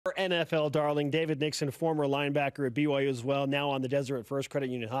NFL darling, David Nixon, former linebacker at BYU as well, now on the Deseret First Credit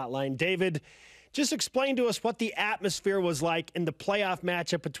Union hotline. David, just explain to us what the atmosphere was like in the playoff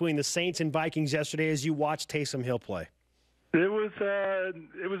matchup between the Saints and Vikings yesterday as you watched Taysom Hill play. It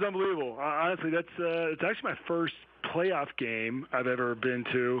was unbelievable. Honestly, it's actually my first playoff game I've ever been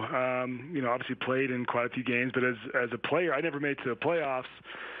to. Obviously played in quite a few games, but as a player, I never made it to the playoffs.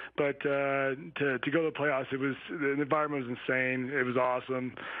 But to go to the playoffs, the environment was insane. It was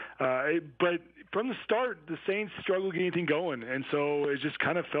awesome. But from the start, the Saints struggled to get anything going, and so it just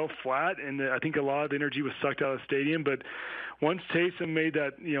kind of fell flat. And I think a lot of energy was sucked out of the stadium. But once Taysom made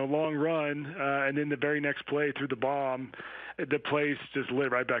that long run, and then the very next play threw the bomb, the place just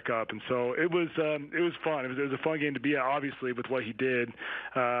lit right back up. And so it was fun. It was a fun game to be at, obviously, with what he did. It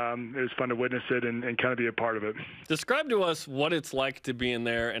was fun to witness it and kind of be a part of it. Describe to us what it's like to be in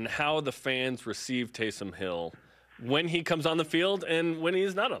there and how the fans receive Taysom Hill when he comes on the field and when he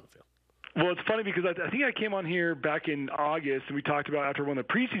is not on the field. Well, it's funny because I think I came on here back in August, and we talked about after one of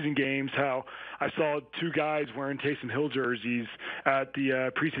the preseason games how I saw two guys wearing Taysom Hill jerseys at the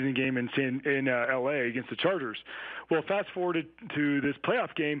preseason game in L.A. against the Chargers. Well, fast forward to this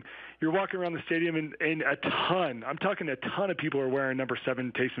playoff game, you're walking around the stadium, and a ton of people are wearing number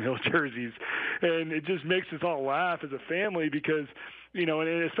 7 Taysom Hill jerseys, and it just makes us all laugh as a family because – and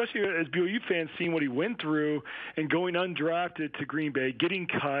especially as BYU fans seeing what he went through and going undrafted to Green Bay, getting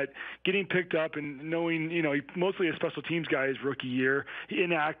cut, getting picked up, and knowing, he mostly a special teams guy his rookie year,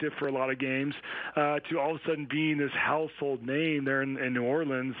 inactive for a lot of games, to all of a sudden being this household name there in New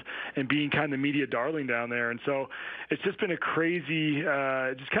Orleans and being kind of the media darling down there. And so it's just been a crazy,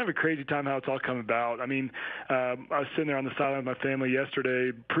 just kind of a crazy time how it's all come about. I mean, I was sitting there on the sideline with my family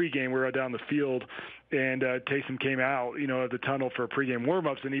yesterday, pregame, we were out down the field, and Taysom came out, of the tunnel for pregame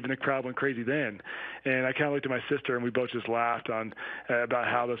warm-ups, and even the crowd went crazy then. And I kind of looked at my sister, and we both just laughed on about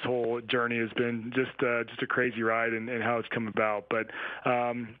how this whole journey has been just a crazy ride and how it's come about. But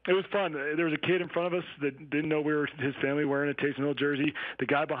it was fun. There was a kid in front of us that didn't know we were his family wearing a Taysom Hill jersey. The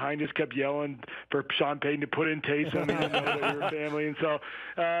guy behind us kept yelling for Sean Payton to put in Taysom. He didn't know that we were family. And so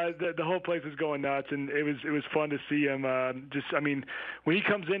the whole place was going nuts, and it was fun to see him. When he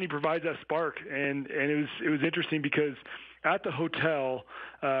comes in, he provides that spark, and it was interesting because at the hotel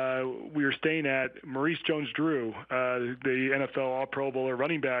we were staying at, Maurice Jones-Drew, the NFL All-Pro Bowler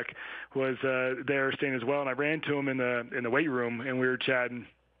running back, was there staying as well, and I ran to him in the weight room, and we were chatting.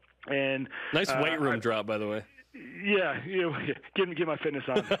 And nice weight room drop, by the way. Yeah, get my fitness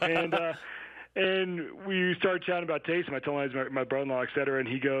on, and we started chatting about Taysom. I told him I was my brother-in-law, et cetera, and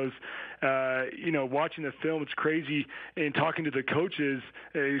he goes, watching the film, it's crazy, and talking to the coaches,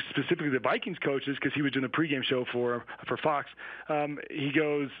 specifically the Vikings coaches, because he was doing the pregame show for Fox. He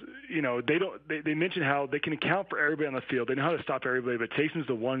goes, they mention how they can account for everybody on the field. They know how to stop everybody, but Taysom's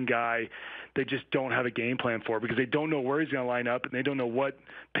the one guy they just don't have a game plan for because they don't know where he's going to line up, and they don't know what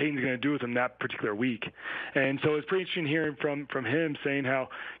Payton's going to do with him that particular week. And so it's pretty interesting hearing from him saying how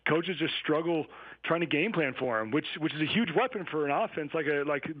coaches just struggle trying to game plan for him, which is a huge weapon for an offense like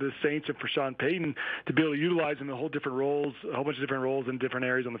the Saints and for Sean Payton to be able to utilize him in a whole bunch of different roles in different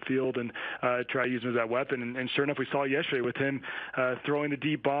areas on the field and try to use him as that weapon. And sure enough, we saw yesterday with him throwing the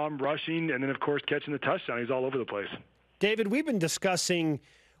deep bomb, rushing, and then, of course, catching the touchdown. He's all over the place. David, we've been discussing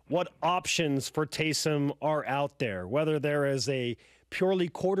what options for Taysom are out there, whether there is a purely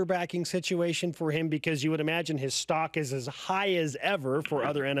quarterbacking situation for him because you would imagine his stock is as high as ever for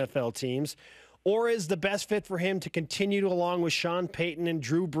other NFL teams, or is the best fit for him to continue along with Sean Payton and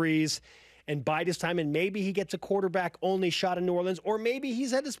Drew Brees and bide his time, and maybe he gets a quarterback-only shot in New Orleans, or maybe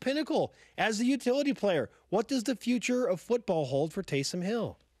he's at his pinnacle as a utility player. What does the future of football hold for Taysom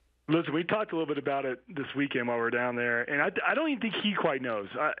Hill? Listen, we talked a little bit about it this weekend while we were down there, and I don't even think he quite knows.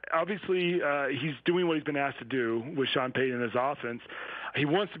 Obviously, he's doing what he's been asked to do with Sean Payton and his offense. He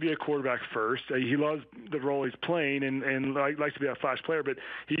wants to be a quarterback first. He loves the role he's playing and likes to be a flash player, but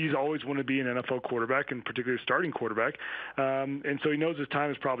he's always wanted to be an NFL quarterback, and particularly a starting quarterback. And so he knows his time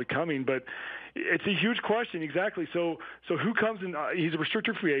is probably coming, but it's a huge question, exactly. So who comes in? He's a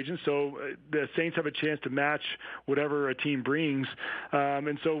restricted free agent, so the Saints have a chance to match whatever a team brings.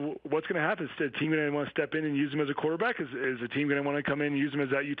 And so what's going to happen? Is the team going to want to step in and use him as a quarterback? Is the team going to want to come in and use him as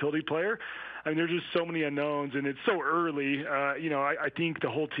that utility player? I mean, there's just so many unknowns, and it's so early. I think the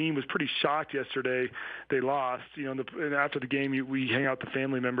whole team was pretty shocked yesterday. They lost. And after the game, we hang out with the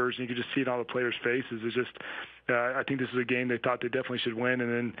family members, and you could just see it on the players' faces. It's just, I think this is a game they thought they definitely should win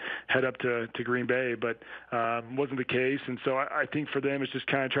and then head up to Green Bay, but wasn't the case. And so I think for them, it's just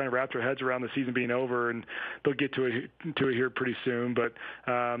kind of trying to wrap their heads around the season being over, and they'll get to it here pretty soon. But,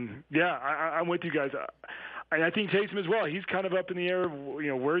 I'm with you guys. And I think Taysom as well. He's kind of up in the air.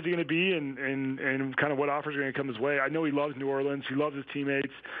 Where is he going to be, and kind of what offers are going to come his way. I know he loves New Orleans. He loves his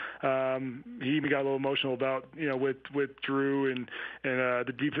teammates. He even got a little emotional about with Drew and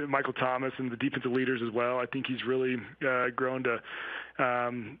the Michael Thomas and the defensive leaders as well. I think he's really grown to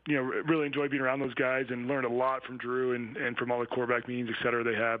really enjoy being around those guys and learned a lot from Drew and from all the quarterback meetings, et cetera,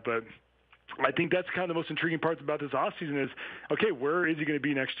 they have. But I think that's kind of the most intriguing parts about this offseason is, okay, where is he going to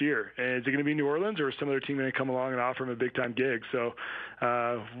be next year? And is it going to be New Orleans, or is some other team going to come along and offer him a big-time gig? So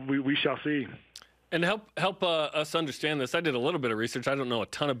we shall see. And help us understand this. I did a little bit of research. I don't know a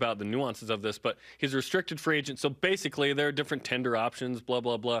ton about the nuances of this, but he's a restricted free agent. So basically there are different tender options, blah,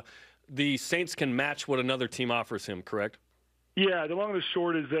 blah, blah. The Saints can match what another team offers him, correct? Yeah, the long and the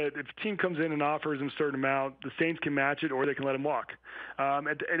short is that if a team comes in and offers him a certain amount, the Saints can match it or they can let him walk. And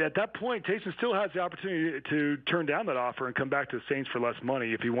at that point, Taysom still has the opportunity to turn down that offer and come back to the Saints for less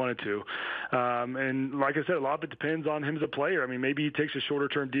money if he wanted to. And like I said, a lot of it depends on him as a player. I mean, maybe he takes a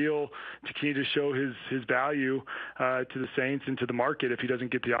shorter-term deal to continue to show his value to the Saints and to the market if he doesn't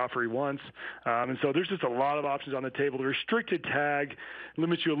get the offer he wants. And so there's just a lot of options on the table. The restricted tag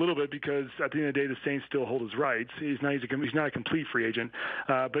limits you a little bit because at the end of the day, the Saints still hold his rights. He's not a complete free agent,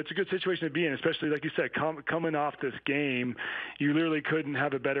 but it's a good situation to be in, especially like you said, coming off this game, you literally couldn't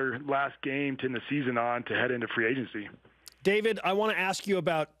have a better last game to end the season on to head into free agency. David, I want to ask you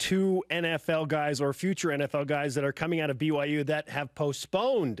about two NFL guys or future NFL guys that are coming out of BYU that have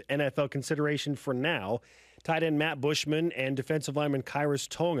postponed NFL consideration for now. Tight end Matt Bushman and defensive lineman Kairos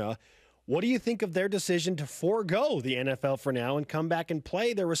Tonga. What do you think of their decision to forego the NFL for now and come back and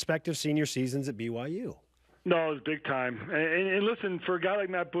play their respective senior seasons at BYU? No, it was big time. And listen, for a guy like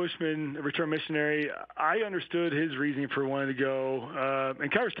Matt Bushman, a return missionary, I understood his reasoning for wanting to go.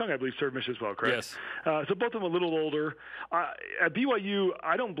 And Kairos Tonga, I believe, served mission as well, correct? Yes. So both of them a little older. At BYU,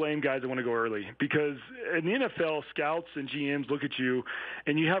 I don't blame guys that want to go early because in the NFL, scouts and GMs look at you,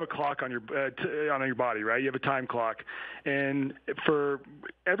 and you have a clock on your body, right? You have a time clock. And for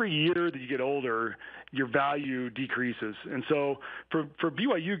every year that you get older, your value decreases. And so for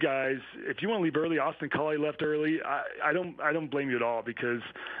BYU guys, if you want to leave early, Austin Culley left early. I don't blame you at all because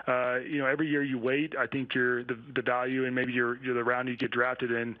every year you wait, I think the value and maybe the round you get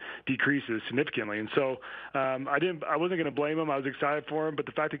drafted in decreases significantly. And so I wasn't going to blame him. I was excited for him, but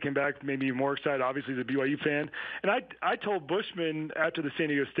the fact that he came back made me more excited, obviously, as a BYU fan. And I told Bushman after the San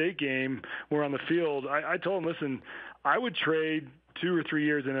Diego State game, we're on the field, I told him, listen, I would trade 2 or 3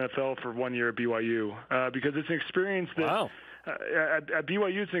 years in the NFL for 1 year at BYU because it's an experience that wow. At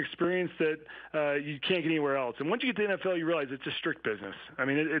BYU, it's an experience that you can't get anywhere else. And once you get to the NFL, you realize it's just strict business. I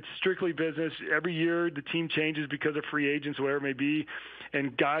mean, it's strictly business. Every year, the team changes because of free agents, whatever it may be.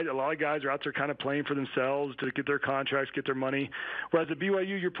 And a lot of guys are out there kind of playing for themselves to get their contracts, get their money. Whereas at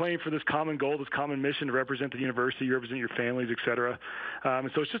BYU, you're playing for this common goal, this common mission to represent the university, you represent your families, et cetera.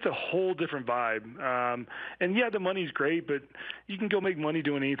 And so it's just a whole different vibe. And, yeah, the money's great, but you can go make money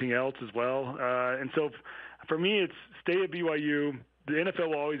doing anything else as well. And so for me, it's stay at BYU. The NFL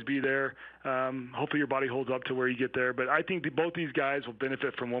will always be there. Hopefully your body holds up to where you get there. But I think both these guys will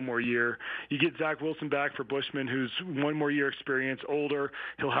benefit from 1 more year. You get Zach Wilson back for Bushman, who's 1 more year experience, older.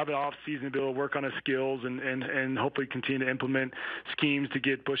 He'll have an off-season to be able to work on his skills and hopefully continue to implement schemes to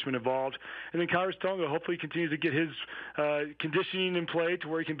get Bushman involved. And then Kairos Tonga hopefully continues to get his conditioning in play to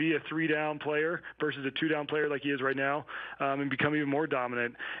where he can be a 3-down player versus a 2-down player like he is right now and become even more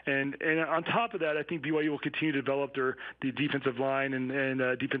dominant. And on top of that, I think BYU will continue to develop the defensive line and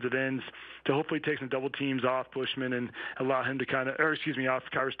defensive ends to hopefully take some double teams off Bushman and allow him to off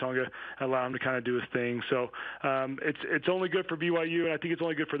Kairos Tonga, allow him to kind of do his thing. So it's only good for BYU, and I think it's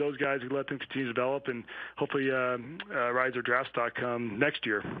only good for those guys who let them continue to develop and hopefully rise their draft stock come next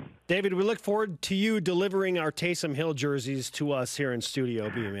year. David, we look forward to you delivering our Taysom Hill jerseys to us here in Studio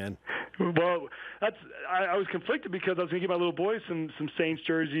B, man. Well, I was conflicted because I was going to give my little boy some Saints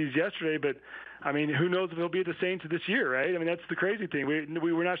jerseys yesterday, but I mean, who knows if he'll be at the Saints this year, right? I mean, that's the crazy thing.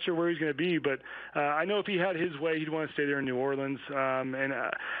 We were not sure where he's going to be, but I know if he had his way, he'd want to stay there in New Orleans. And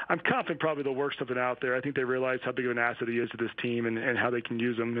I'm confident probably they'll work something out there. I think they realize how big of an asset he is to this team and how they can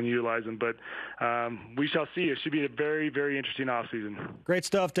use him and utilize him. But we shall see. It should be a very, very interesting offseason. Great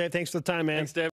stuff, Dave. Thanks for the time, man. Thanks, Dave.